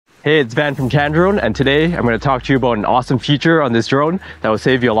Hey, it's Van from CanDrone, and today I'm going to talk to you about an awesome feature on this drone that will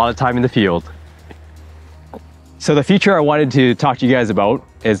save you a lot of time in the field. So the feature I wanted to talk to you guys about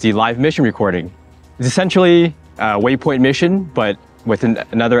is the live mission recording. It's essentially a waypoint mission, but with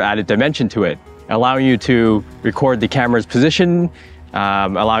another added dimension to it, allowing you to record the camera's position,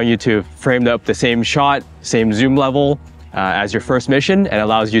 allowing you to frame up the same shot, same zoom level, as your first mission, and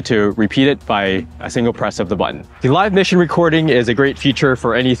allows you to repeat it by a single press of the button. The live mission recording is a great feature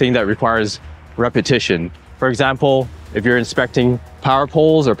for anything that requires repetition. For example, if you're inspecting power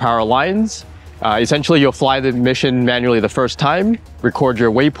poles or power lines, essentially you'll fly the mission manually the first time, record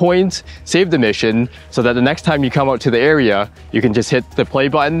your waypoints, save the mission, so that the next time you come out to the area, you can just hit the play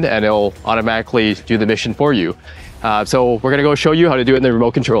button and it'll automatically do the mission for you. So we're gonna go show you how to do it in the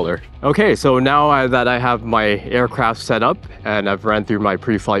remote controller. Okay, so now that I have my aircraft set up and I've ran through my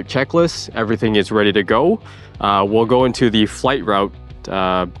pre-flight checklist, everything is ready to go. We'll go into the flight route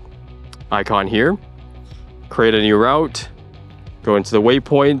icon here, create a new route, go into the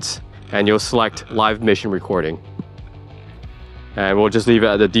waypoints, and you'll select live mission recording. And we'll just leave it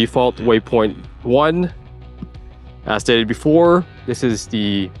at the default waypoint 1. As stated before, this is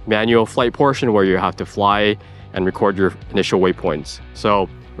the manual flight portion where you have to fly and record your initial waypoints. So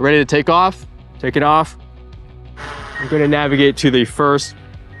we're ready to take off, take it off. I'm gonna navigate to the first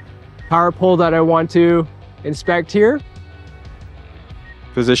power pole that I want to inspect here.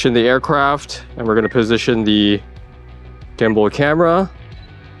 Position the aircraft, and we're gonna position the gimbal camera.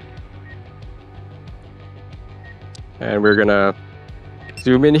 And we're gonna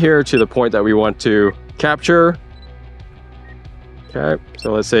zoom in here to the point that we want to capture. Okay,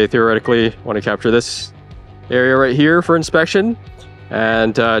 so let's say theoretically want to capture this area right here for inspection.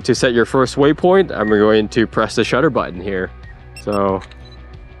 And to set your first waypoint, I'm going to press the shutter button here. So,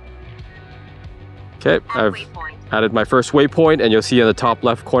 okay, I've added my first waypoint, and you'll see in the top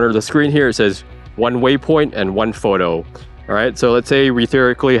left corner of the screen here, it says 1 waypoint and 1 photo. All right, so let's say we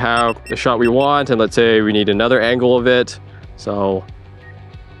theoretically have the shot we want, and let's say we need another angle of it. So,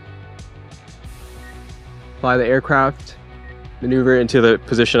 fly the aircraft, maneuver into the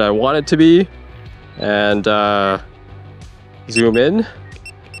position I want it to be, and zoom in.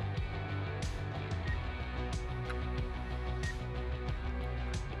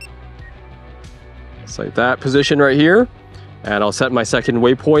 It's like that position right here. And I'll set my second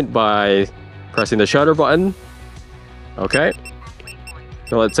waypoint by pressing the shutter button. Okay.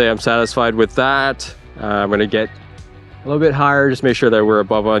 So let's say I'm satisfied with that. I'm going to get a little bit higher, just make sure that we're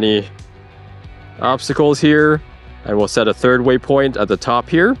above any obstacles here. And we'll set a third waypoint at the top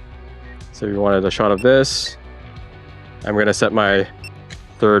here. So we wanted a shot of this. I'm going to set my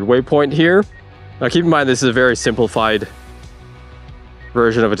third waypoint here. Now keep in mind, this is a very simplified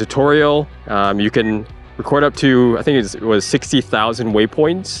version of a tutorial. You can record up to, I think it was 60,000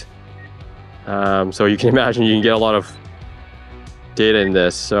 waypoints. So you can imagine you can get a lot of data in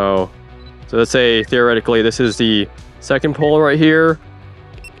this. So let's say theoretically this is the second pole right here.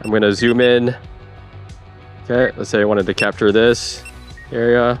 I'm going to zoom in. Okay, let's say I wanted to capture this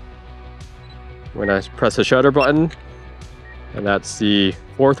area. I'm going to press the shutter button, and that's the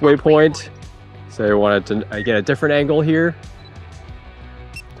fourth waypoint. So I wanted to get a different angle here.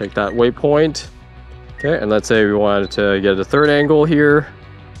 Take that waypoint. Okay, and let's say we wanted to get a third angle here.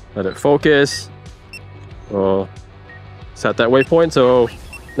 Let it focus. We'll set that waypoint. So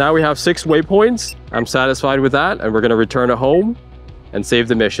now we have 6 waypoints. I'm satisfied with that, and we're going to return to home and save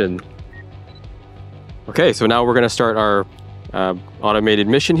the mission. Okay, so now we're going to start our automated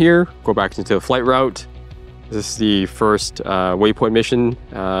mission here. Go back into the flight route. This is the first waypoint mission,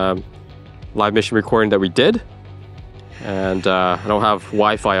 live mission recording that we did. And I don't have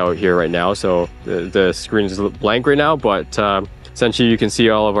Wi-Fi out here right now, so the screen is blank right now, but essentially you can see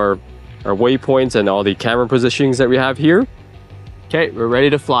all of our waypoints and all the camera positionings that we have here. Okay, we're ready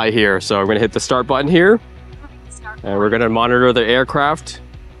to fly here. So I'm going to hit the start button here, and we're going to monitor the aircraft.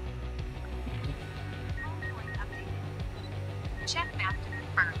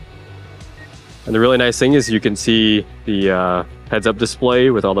 And the really nice thing is you can see the heads-up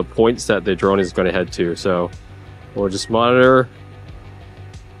display with all the points that the drone is going to head to. So we'll just monitor.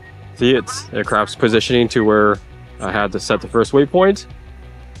 See, it's aircraft's positioning to where I had to set the first waypoint.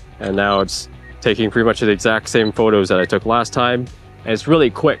 And now it's taking pretty much the exact same photos that I took last time. And it's really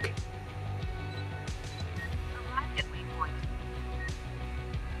quick.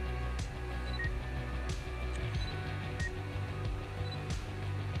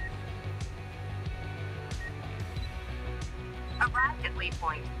 Arrived at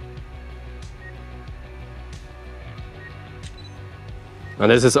waypoint.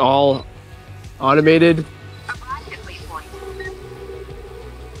 And this is all automated. Arrived at waypoint.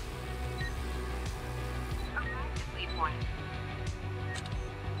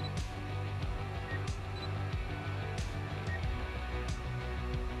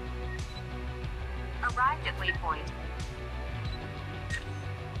 arrived at waypoint.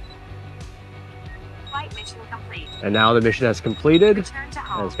 Flight mission complete. And now the mission has completed, Return to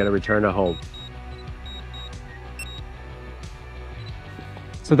home. and it's going to return to home.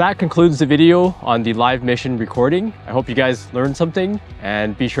 So that concludes the video on the live mission recording. I hope you guys learned something,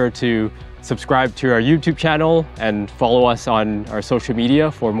 and be sure to subscribe to our YouTube channel and follow us on our social media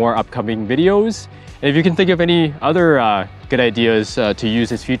for more upcoming videos. And if you can think of any other good ideas to use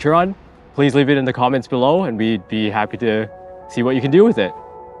this feature on, please leave it in the comments below, and we'd be happy to see what you can do with it.